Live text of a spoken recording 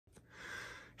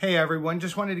Hey everyone,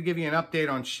 just wanted to give you an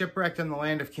update on Shipwrecked in the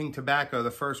Land of King Tobacco, the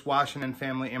first Washington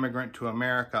family immigrant to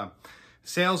America.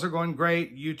 Sales are going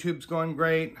great, YouTube's going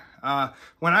great.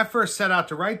 When I first set out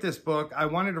to write this book, I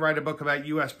wanted to write a book about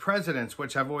U.S. presidents,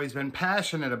 which I've always been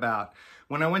passionate about.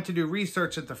 When I went to do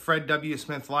research at the Fred W.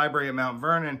 Smith Library at Mount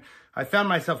Vernon, I found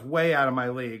myself way out of my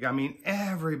league. I mean,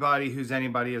 everybody who's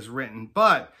anybody has written.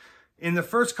 But in the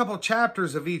first couple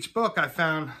chapters of each book, I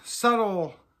found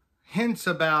subtle hints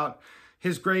about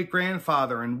his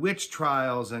great-grandfather and witch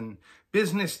trials and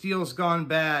business deals gone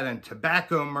bad and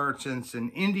tobacco merchants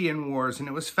and Indian wars, and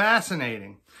it was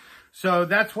fascinating. So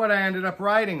that's what I ended up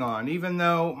writing on, even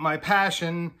though my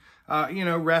passion,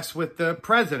 rests with the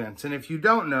presidents. And if you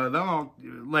don't know them, I'll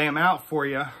lay them out for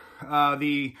you.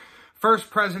 The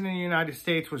first president of the United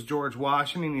States was George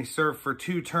Washington. He served for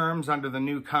 2 terms under the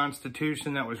new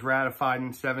Constitution that was ratified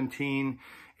in 1787.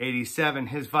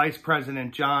 His vice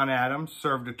president, John Adams,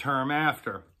 served a term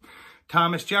after.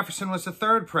 Thomas Jefferson was the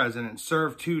 3rd president,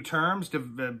 served 2 terms,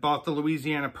 bought the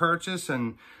Louisiana Purchase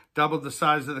and doubled the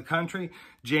size of the country.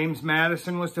 James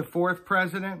Madison was the 4th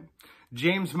president.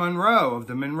 James Monroe of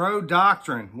the Monroe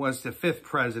Doctrine was the 5th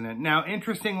president. Now,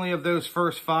 interestingly, of those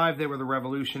first 5, they were the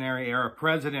Revolutionary era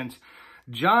presidents.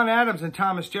 John Adams and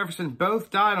Thomas Jefferson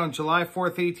both died on July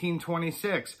 4th,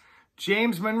 1826.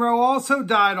 James Monroe also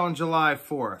died on July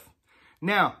 4th.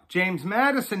 Now, James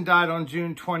Madison died on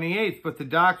June 28th, but the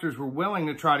doctors were willing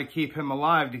to try to keep him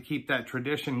alive to keep that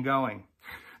tradition going.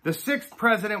 The 6th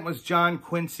president was John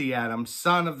Quincy Adams,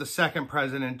 son of the 2nd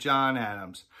president, John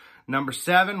Adams. Number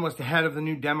 7 was the head of the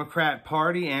new Democrat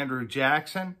Party, Andrew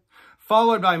Jackson,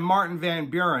 followed by Martin Van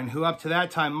Buren, who up to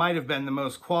that time might have been the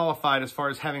most qualified as far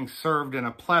as having served in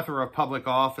a plethora of public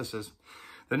offices.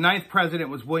 The 9th president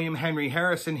was William Henry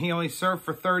Harrison. He only served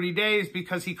for 30 days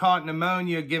because he caught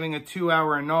pneumonia giving a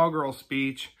 2-hour inaugural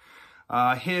speech.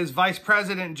 His vice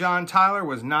president, John Tyler,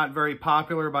 was not very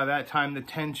popular. By that time, the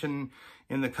tension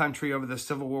in the country over the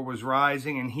Civil War was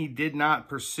rising, and he did not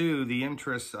pursue the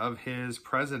interests of his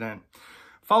president.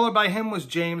 Followed by him was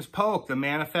James Polk, the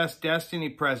Manifest Destiny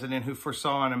president who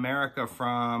foresaw an America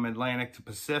from Atlantic to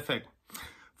Pacific.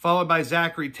 Followed by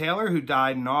Zachary Taylor, who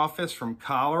died in office from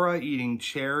cholera, eating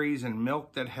cherries and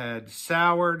milk that had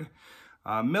soured.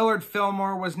 Millard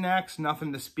Fillmore was next,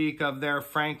 nothing to speak of there.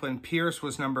 Franklin Pierce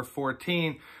was number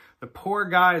 14. The poor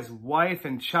guy's wife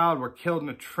and child were killed in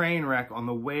a train wreck on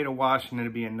the way to Washington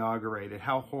to be inaugurated.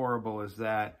 How horrible is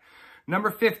that? Number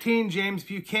 15, James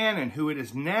Buchanan, who it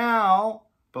is now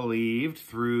believed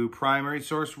through primary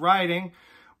source writing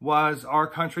was our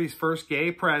country's first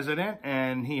gay president,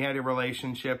 and he had a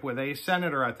relationship with a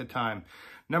senator at the time.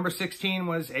 Number 16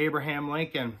 was Abraham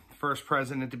Lincoln, first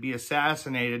president to be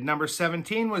assassinated. Number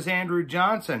 17 was Andrew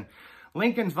Johnson,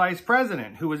 Lincoln's vice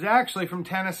president, who was actually from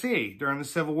Tennessee. During the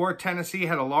Civil War, Tennessee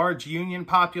had a large Union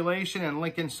population, and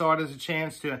Lincoln saw it as a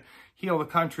chance to heal the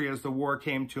country as the war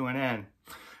came to an end.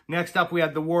 Next up, we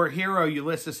had the war hero,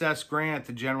 Ulysses S. Grant,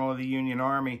 the general of the Union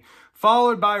Army,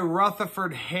 followed by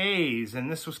Rutherford Hayes, and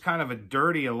this was kind of a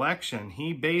dirty election.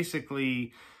 He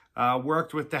basically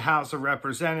worked with the House of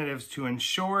Representatives to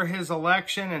ensure his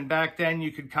election, and back then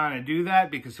you could kind of do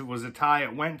that because it was a tie,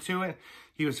 it went to it.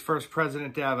 He was first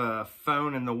president to have a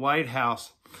phone in the White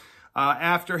House.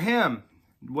 After him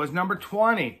was number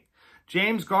 20,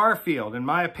 James Garfield, in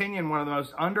my opinion, one of the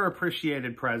most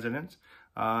underappreciated presidents.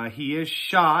 He is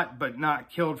shot, but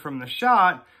not killed from the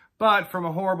shot, but from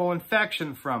a horrible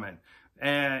infection from it.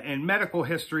 In medical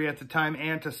history at the time,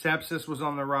 antisepsis was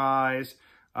on the rise,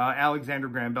 Alexander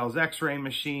Graham Bell's x-ray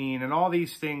machine, and all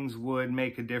these things would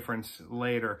make a difference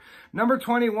later. Number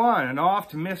 21, an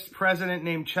oft-missed president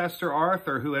named Chester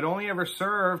Arthur, who had only ever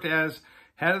served as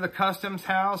head of the Customs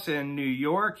House in New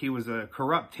York. He was a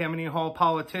corrupt Tammany Hall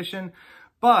politician,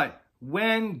 but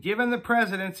when given the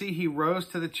presidency, he rose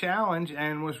to the challenge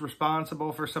and was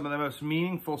responsible for some of the most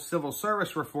meaningful civil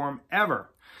service reform ever.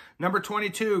 Number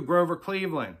 22, Grover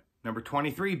Cleveland. Number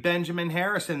 23, Benjamin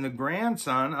Harrison, the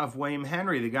grandson of William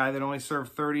Henry, the guy that only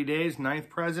served 30 days, 9th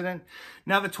president.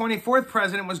 Now, the 24th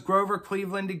president was Grover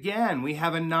Cleveland again. We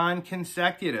have a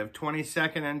non-consecutive,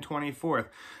 22nd and 24th.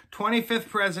 25th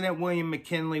president, William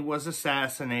McKinley, was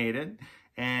assassinated,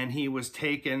 and he was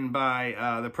taken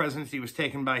by, the presidency was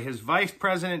taken by his vice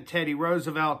president, Teddy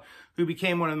Roosevelt, who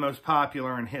became one of the most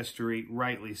popular in history,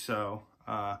 rightly so.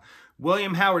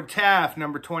 William Howard Taft,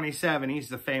 number 27. He's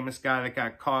the famous guy that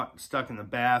got caught stuck in the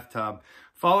bathtub.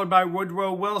 Followed by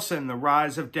Woodrow Wilson, the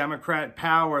rise of Democrat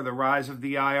power, the rise of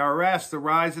the IRS, the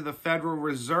rise of the Federal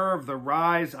Reserve, the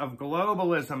rise of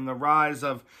globalism, the rise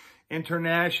of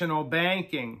international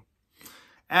banking.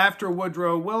 After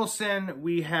Woodrow Wilson,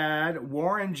 we had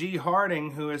Warren G.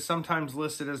 Harding, who is sometimes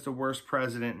listed as the worst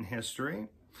president in history,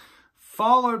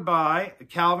 followed by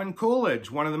Calvin Coolidge,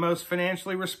 one of the most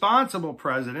financially responsible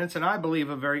presidents, and I believe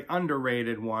a very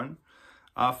underrated one,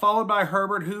 followed by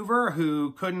Herbert Hoover,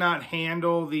 who could not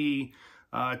handle the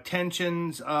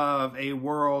tensions of a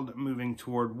world moving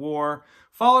toward war,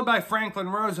 followed by Franklin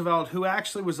Roosevelt, who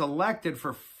actually was elected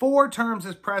for 4 terms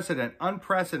as president,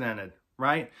 unprecedented,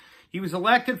 right? He was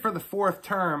elected for the 4th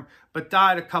term, but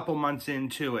died a couple months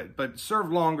into it, but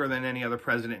served longer than any other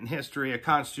president in history. A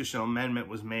constitutional amendment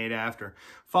was made after.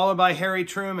 Followed by Harry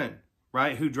Truman,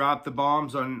 right, who dropped the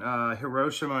bombs on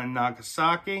Hiroshima and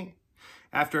Nagasaki.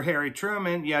 After Harry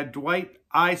Truman, you had Dwight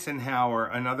Eisenhower,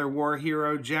 another war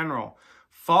hero general,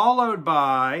 followed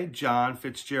by John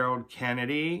Fitzgerald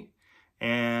Kennedy.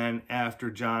 And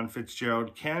after John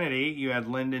Fitzgerald Kennedy, you had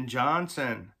Lyndon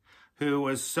Johnson, who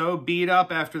was so beat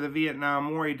up after the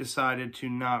Vietnam War, he decided to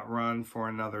not run for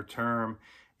another term.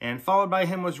 And followed by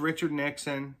him was Richard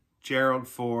Nixon, Gerald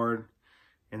Ford,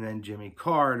 and then Jimmy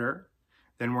Carter.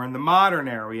 Then we're in the modern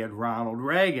era. We had Ronald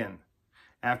Reagan.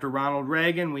 After Ronald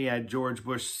Reagan, we had George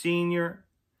Bush Sr.,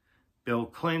 Bill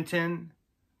Clinton,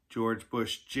 George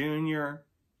Bush Jr.,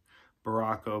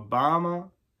 Barack Obama,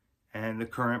 and the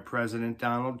current president,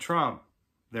 Donald Trump.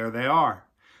 There they are.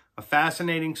 A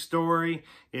fascinating story.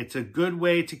 It's a good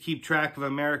way to keep track of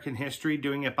American history,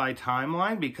 doing it by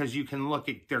timeline, because you can look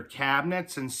at their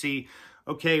cabinets and see,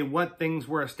 okay, what things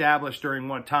were established during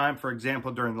what time. For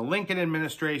example, during the Lincoln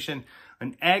administration,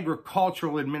 an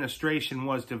agricultural administration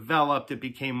was developed. It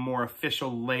became more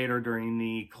official later during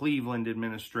the Cleveland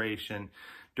administration.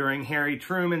 During Harry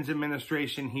Truman's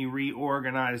administration, he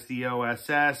reorganized the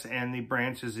OSS and the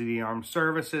branches of the armed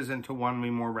services into one we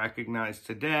more recognize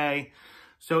today.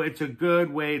 So it's a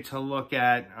good way to look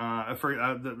at,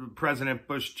 President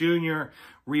Bush Jr.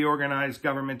 reorganized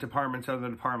government departments under the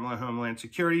Department of Homeland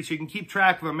Security. So you can keep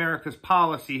track of America's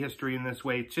policy history in this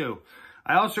way too.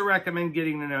 I also recommend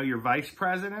getting to know your vice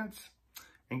presidents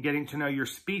and getting to know your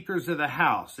speakers of the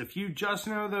House. If you just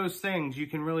know those things, you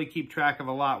can really keep track of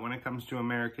a lot when it comes to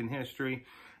American history.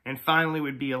 And finally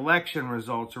would be election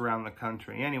results around the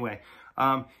country. Anyway,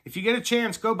 if you get a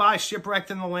chance, go buy Shipwrecked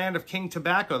in the Land of King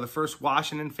Tobacco, the first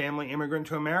Washington family immigrant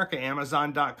to America,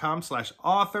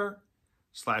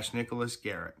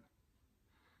 Amazon.com/author/NicholasGarrett.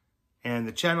 And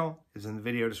the channel is in the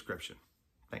video description.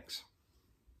 Thanks.